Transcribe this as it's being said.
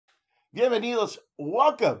Bienvenidos,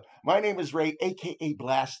 welcome. My name is Ray, aka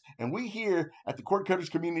Blast, and we here at the Cord Cutters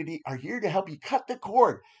community are here to help you cut the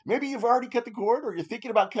cord. Maybe you've already cut the cord or you're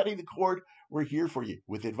thinking about cutting the cord. We're here for you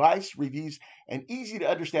with advice, reviews, and easy to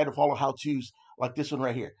understand and follow how to's like this one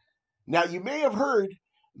right here. Now, you may have heard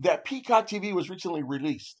that Peacock TV was recently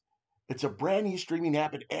released. It's a brand new streaming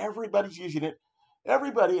app, and everybody's using it.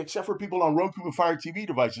 Everybody, except for people on Roku and Fire TV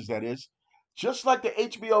devices, that is. Just like the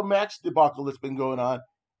HBO Max debacle that's been going on,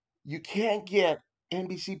 you can't get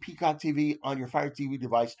NBC Peacock TV on your Fire TV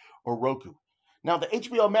device or Roku. Now, the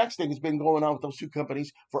HBO Max thing has been going on with those two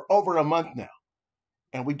companies for over a month now,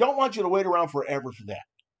 and we don't want you to wait around forever for that.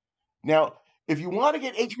 Now, if you want to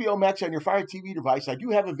get HBO Max on your Fire TV device, I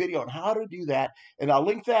do have a video on how to do that, and I'll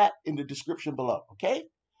link that in the description below, okay?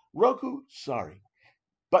 Roku, sorry.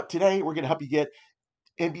 But today, we're going to help you get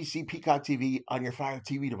NBC Peacock TV on your Fire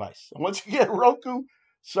TV device. And once you get Roku,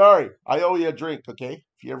 sorry, I owe you a drink, okay?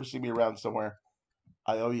 If you ever see me around somewhere,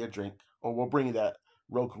 I owe you a drink, or we'll bring you that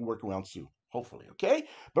Roku workaround soon, hopefully, okay?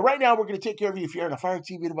 But right now, we're going to take care of you if you're on a Fire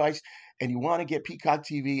TV device and you want to get Peacock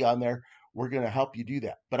TV on there. We're going to help you do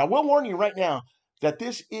that. But I will warn you right now that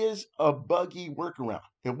this is a buggy workaround.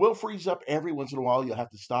 It will freeze up every once in a while. You'll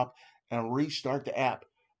have to stop and restart the app,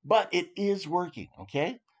 but it is working,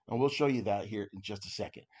 okay? And we'll show you that here in just a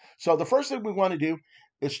second. So the first thing we want to do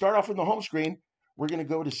is start off from the home screen. We're going to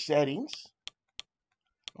go to settings.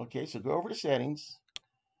 Okay, so go over to settings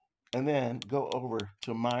and then go over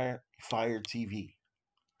to My Fire TV.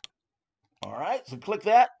 All right, so click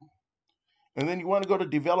that. And then you want to go to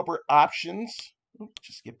developer options. Oops,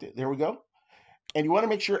 just skipped it. There we go. And you want to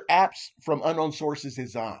make sure apps from unknown sources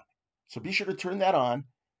is on. So be sure to turn that on.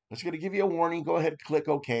 It's going to give you a warning. Go ahead and click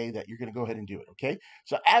OK that you're going to go ahead and do it. Okay.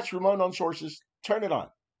 So apps from unknown sources, turn it on.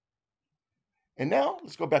 And now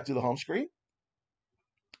let's go back to the home screen.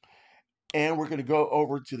 And we're going to go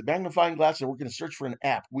over to the magnifying glass and we're going to search for an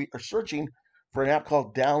app. We are searching for an app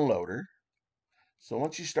called Downloader. So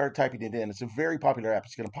once you start typing it in, it's a very popular app.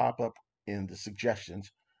 It's going to pop up in the suggestions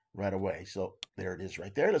right away. So there it is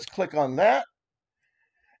right there. Let's click on that.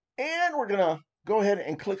 And we're going to go ahead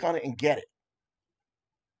and click on it and get it.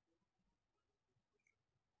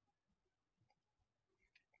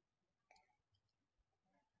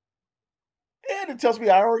 And it tells me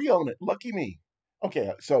I already own it. Lucky me. Okay,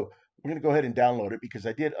 so we're going to go ahead and download it because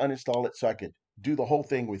I did uninstall it so I could do the whole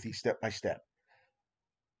thing with you step by step.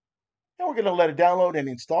 And we're going to let it download and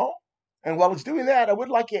install. And while it's doing that, I would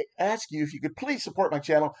like to ask you if you could please support my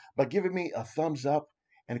channel by giving me a thumbs up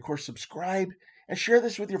and, of course, subscribe and share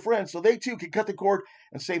this with your friends so they too can cut the cord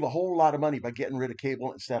and save a whole lot of money by getting rid of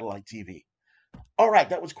cable and satellite TV. All right,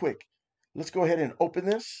 that was quick. Let's go ahead and open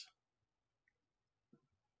this.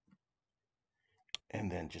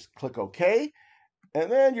 And then just click OK. And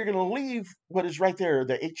then you're going to leave what is right there,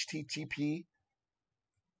 the HTTP ://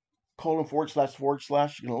 You're going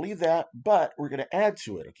to leave that, but we're going to add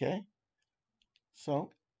to it, okay? So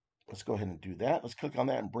let's go ahead and do that. Let's click on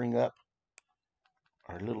that and bring up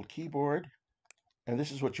our little keyboard. And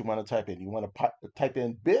this is what you want to type in. You want to type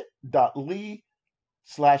in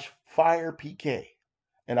bit.ly/firepk.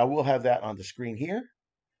 And I will have that on the screen here.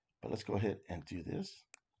 But let's go ahead and do this.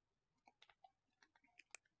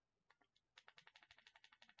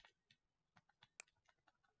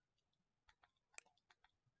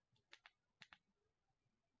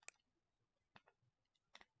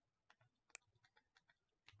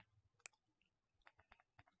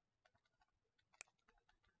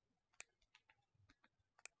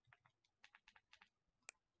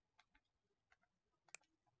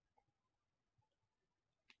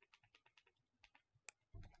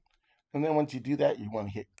 And then once you do that, you want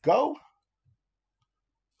to hit go.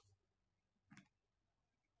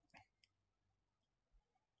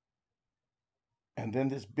 And then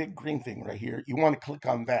this big green thing right here, you want to click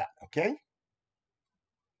on that, okay?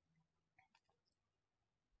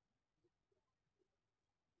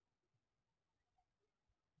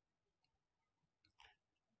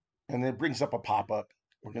 And then it brings up a pop-up.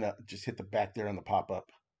 We're going to just hit the back there on the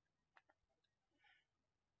pop-up.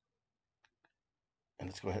 And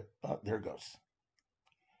let's go ahead. Oh, there it goes.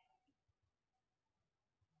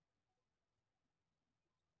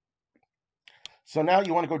 So now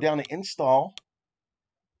you want to go down to install.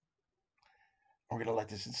 We're going to let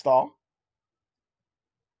this install.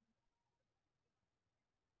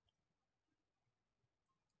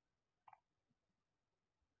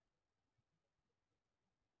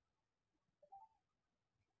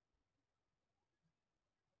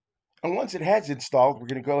 And once it has installed, we're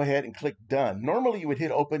going to go ahead and click done. Normally you would hit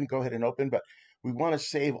open, go ahead and open, but we want to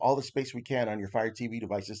save all the space we can on your Fire TV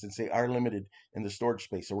devices and say are limited in the storage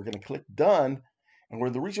space. So we're going to click done.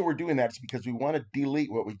 And the reason we're doing that is because we want to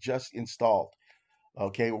delete what we just installed.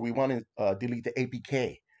 Okay, we want to delete the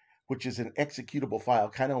APK, which is an executable file,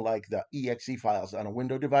 kind of like the exe files on a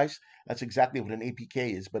Windows device. That's exactly what an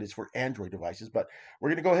APK is, but it's for Android devices. But we're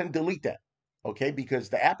going to go ahead and delete that, okay, because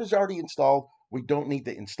the app is already installed. We don't need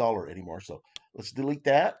the installer anymore. So let's delete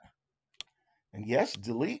that. And yes,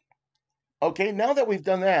 delete. Okay, now that we've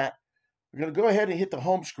done that, we're going to go ahead and hit the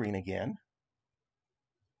home screen again.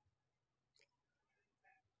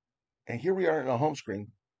 And here we are in the home screen.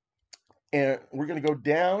 And we're going to go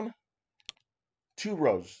down 2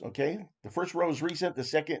 rows, okay? The first row is recent. The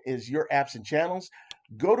second is your apps and channels.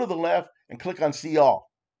 Go to the left and click on See All.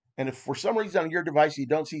 And if for some reason on your device you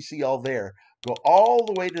don't see See All there, go all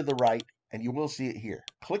the way to the right and you will see it here.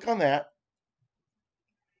 Click on that.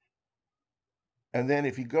 And then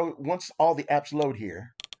if you go, once all the apps load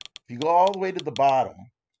here, if you go all the way to the bottom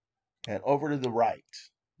and over to the right,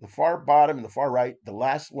 the far bottom and the far right, the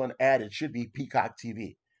last one added should be Peacock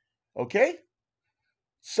TV. Okay?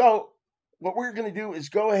 So what we're going to do is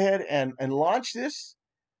go ahead and launch this,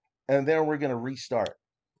 and then we're going to restart.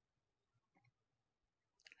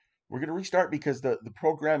 We're going to restart because the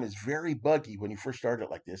program is very buggy when you first start it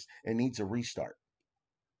like this and needs a restart.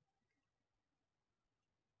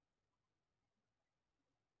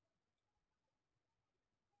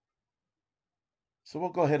 So we'll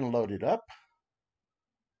go ahead and load it up.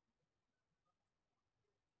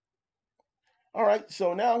 All right,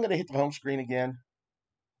 so now I'm going to hit the home screen again.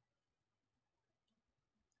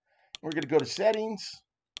 We're going to go to Settings.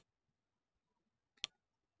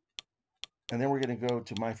 And then we're going to go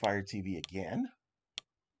to My Fire TV again.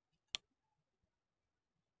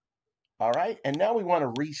 All right, and now we want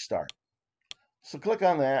to restart. So click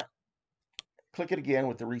on that. Click it again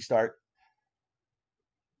with the restart.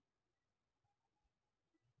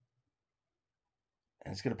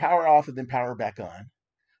 And it's going to power off and then power back on.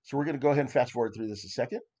 So we're going to go ahead and fast forward through this a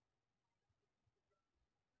second.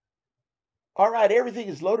 All right, everything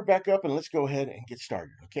is loaded back up, and let's go ahead and get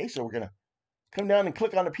started. Okay, so we're going to come down and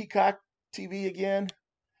click on the Peacock TV again.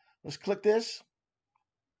 Let's click this.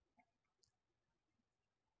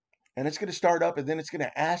 And it's going to start up, and then it's going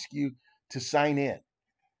to ask you to sign in.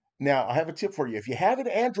 Now, I have a tip for you. If you have an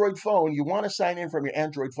Android phone, you want to sign in from your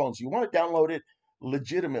Android phone. So you want to download it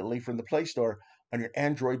legitimately from the Play Store on your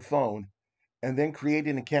Android phone and then create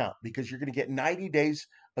an account, because you're going to get 90 days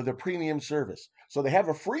of the premium service. So they have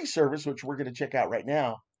a free service, which we're going to check out right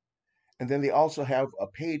now. And then they also have a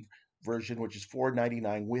paid version, which is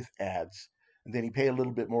 $4.99 with ads. And then you pay a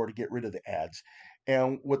little bit more to get rid of the ads.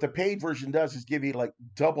 And what the paid version does is give you like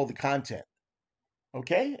double the content.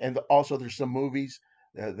 Okay? And also there's some movies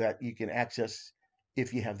that you can access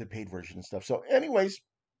if you have the paid version and stuff. So anyways,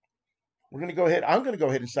 we're going to go ahead. I'm going to go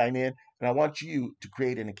ahead and sign in, and I want you to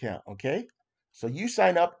create an account. Okay? So you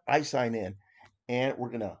sign up, I sign in, and we're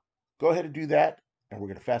going to go ahead and do that, and we're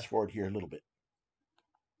going to fast forward here a little bit.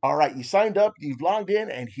 All right, you signed up, you've logged in,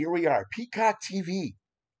 and here we are, Peacock TV.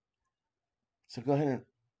 So go ahead and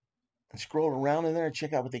scroll around in there and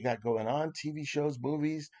check out what they got going on. TV shows,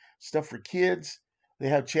 movies, stuff for kids. They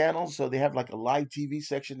have channels, so they have like a live TV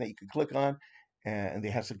section that you can click on, and they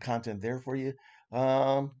have some content there for you.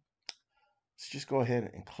 Let's just go ahead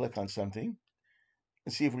and click on something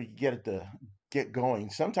and see if we can get it to get going.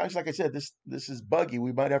 Sometimes, like I said, this is buggy.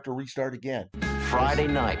 We might have to restart again. Friday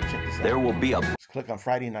night, there will be a... Let's click on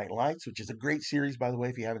Friday Night Lights, which is a great series, by the way,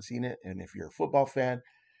 if you haven't seen it. And if you're a football fan,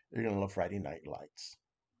 you're going to love Friday Night Lights.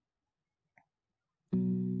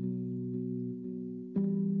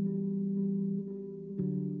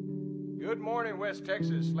 Good morning, West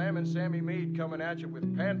Texas. Slam and Sammy Mead coming at you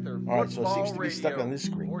with Panther All right, so it Football seems to be stuck Radio. on this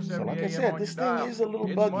screen. So 4:70 like I a.m. said, on this your thing dial. is a little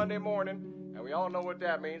It's buggy. Monday morning, and we all know what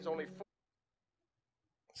that means.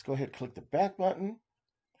 Let's go ahead and click the back button.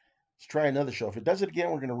 Let's try another show. If it does it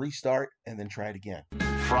again, we're going to restart and then try it again.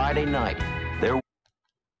 Friday night, there...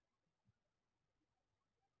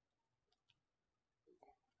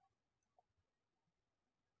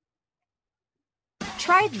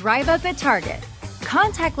 Try Drive Up at Target.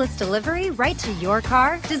 Contactless delivery right to your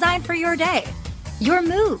car, designed for your day. Your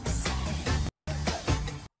moves.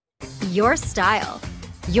 Your style.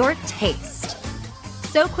 Your taste.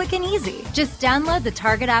 So quick and easy. Just download the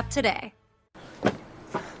Target app today.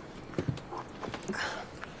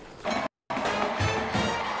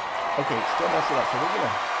 Okay, it's still messing up. So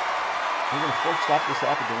we're gonna force stop this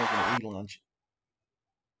app, and then we're gonna relaunch it.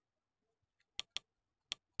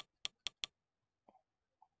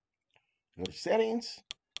 Go to Settings,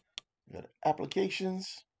 go to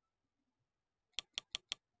Applications,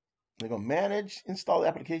 then go Manage, Install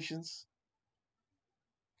Applications,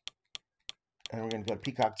 and we're going to go to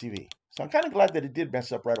Peacock TV. So I'm kind of glad that it did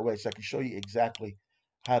mess up right away, so I can show you exactly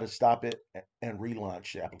how to stop it and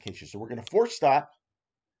relaunch the application. So we're going to force stop,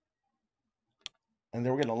 and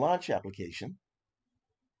then we're going to launch the application.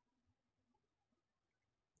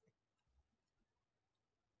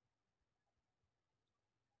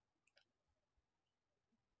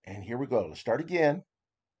 And here we go. Let's start again.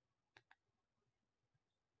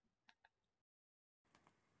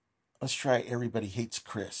 Let's try Everybody Hates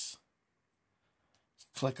Chris.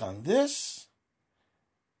 Click on this.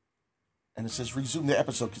 And it says resume the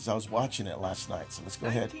episode because I was watching it last night. So let's go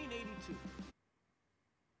ahead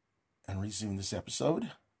and resume this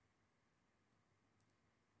episode.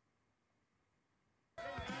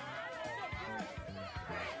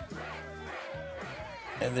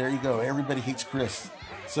 And there you go. Everybody Hates Chris.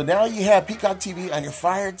 So now you have Peacock TV on your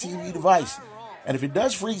Fire TV device. And if it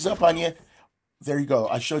does freeze up on you, there you go.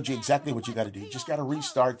 I showed you exactly what you got to do. You just got to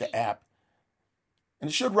restart the app. And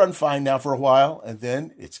it should run fine now for a while. And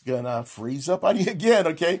then it's going to freeze up on you again,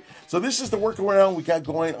 okay? So this is the workaround we got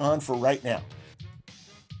going on for right now.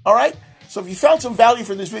 All right? So if you found some value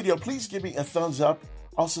from this video, please give me a thumbs up.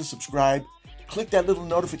 Also subscribe. Click that little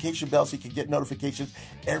notification bell so you can get notifications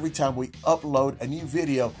every time we upload a new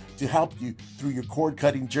video to help you through your cord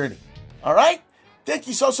cutting journey. All right? Thank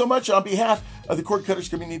you so much on behalf of the cord cutters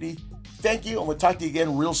community. Thank you, and we'll talk to you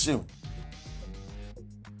again real soon.